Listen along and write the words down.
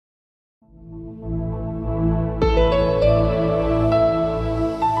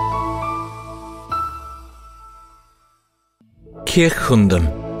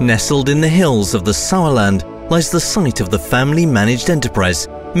Kirchhundem, nestled in the hills of the Sauerland, lies the site of the family-managed enterprise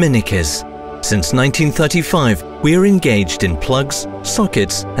Mennekes. Since 1935, we are engaged in plugs,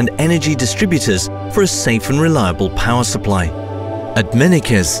 sockets and energy distributors for a safe and reliable power supply. At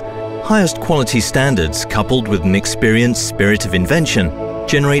Mennekes, highest quality standards coupled with an experienced spirit of invention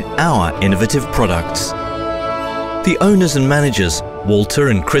generate our innovative products. The owners and managers, Walter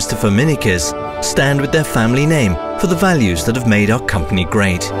and Christopher Mennekes, stand with their family name for the values that have made our company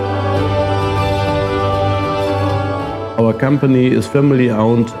great. Our company is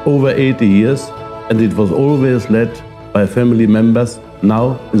family-owned over 80 years, and it was always led by family members,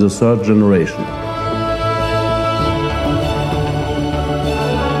 now in the third generation.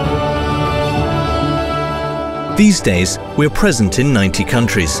 These days, we are present in 90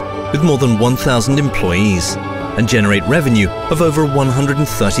 countries, with more than 1,000 employees, and generate revenue of over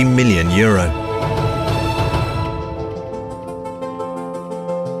 €130 million.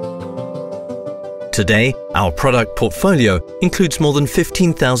 Today, our product portfolio includes more than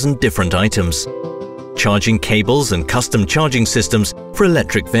 15,000 different items. Charging cables and custom charging systems for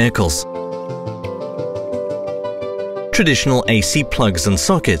electric vehicles. Traditional AC plugs and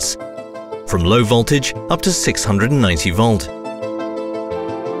sockets, from low voltage up to 690 volt.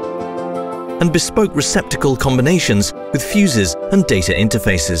 And bespoke receptacle combinations with fuses and data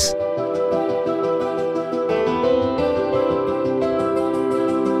interfaces.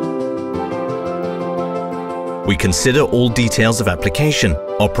 We consider all details of application,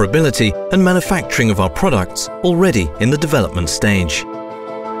 operability and manufacturing of our products already in the development stage.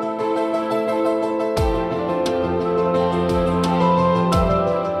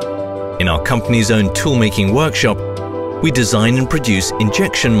 In our company's own toolmaking workshop, we design and produce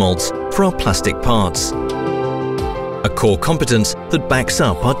injection molds for our plastic parts, a core competence that backs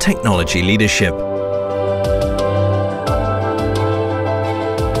up our technology leadership.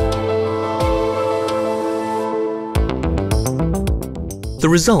 The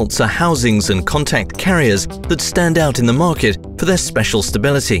results are housings and contact carriers that stand out in the market for their special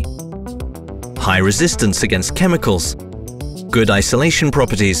stability, high resistance against chemicals, good isolation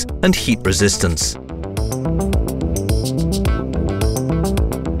properties and heat resistance.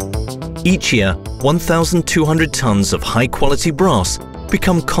 Each year, 1,200 tons of high-quality brass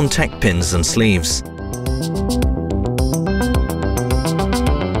become contact pins and sleeves.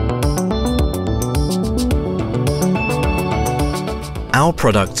 Our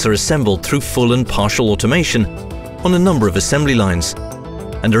products are assembled through full and partial automation on a number of assembly lines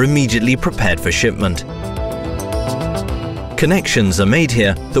and are immediately prepared for shipment. Connections are made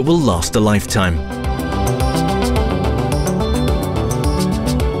here that will last a lifetime.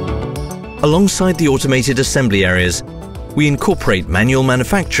 Alongside the automated assembly areas, we incorporate manual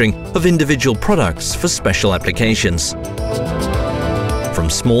manufacturing of individual products for special applications. From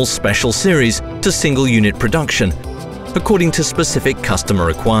small special series to single unit production, according to specific customer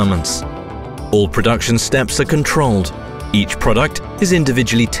requirements. All production steps are controlled. Each product is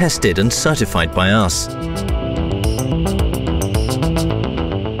individually tested and certified by us.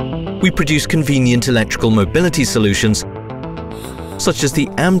 We produce convenient electrical mobility solutions, such as the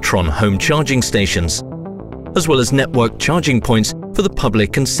Amtron home charging stations, as well as network charging points for the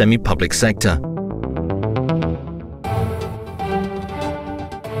public and semi-public sector.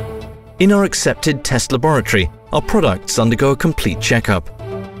 In our accepted test laboratory, our products undergo a complete checkup.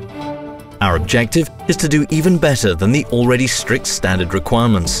 Our objective is to do even better than the already strict standard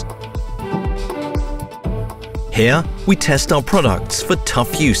requirements. Here, we test our products for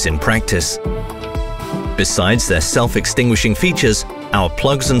tough use in practice. Besides their self-extinguishing features, our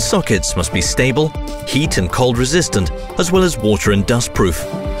plugs and sockets must be stable, heat and cold resistant, as well as water and dust proof.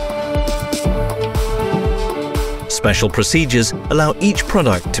 Special procedures allow each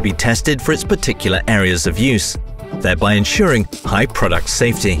product to be tested for its particular areas of use, thereby ensuring high product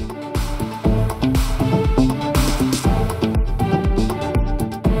safety.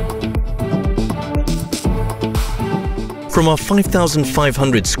 From our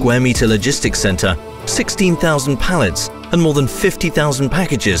 5,500 square meter logistics center, 16,000 pallets and more than 50,000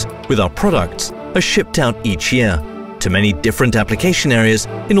 packages with our products are shipped out each year to many different application areas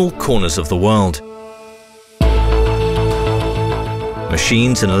in all corners of the world.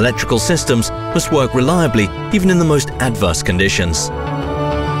 Machines and electrical systems must work reliably even in the most adverse conditions.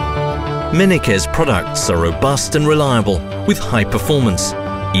 Mennekes products are robust and reliable with high performance,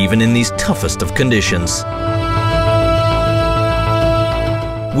 even in these toughest of conditions.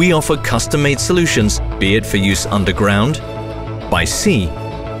 We offer custom-made solutions, be it for use underground, by sea,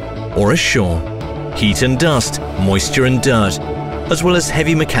 or ashore. Heat and dust, moisture and dirt, as well as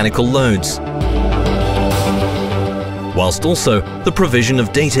heavy mechanical loads. whilst also the provision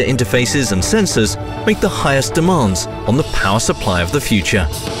of data interfaces and sensors make the highest demands on the power supply of the future.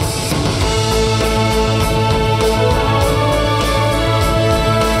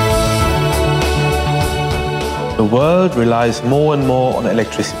 The world relies more and more on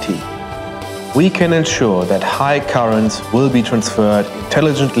electricity. We can ensure that high currents will be transferred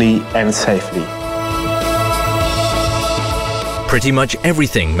intelligently and safely. Pretty much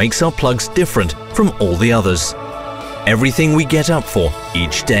everything makes our plugs different from all the others. Everything we get up for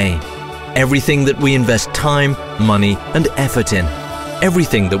each day. Everything that we invest time, money and effort in.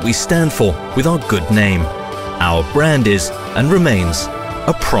 Everything that we stand for with our good name. Our brand is and remains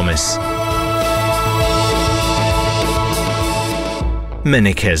a promise.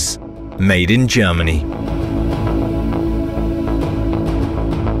 Mennekes, made in Germany.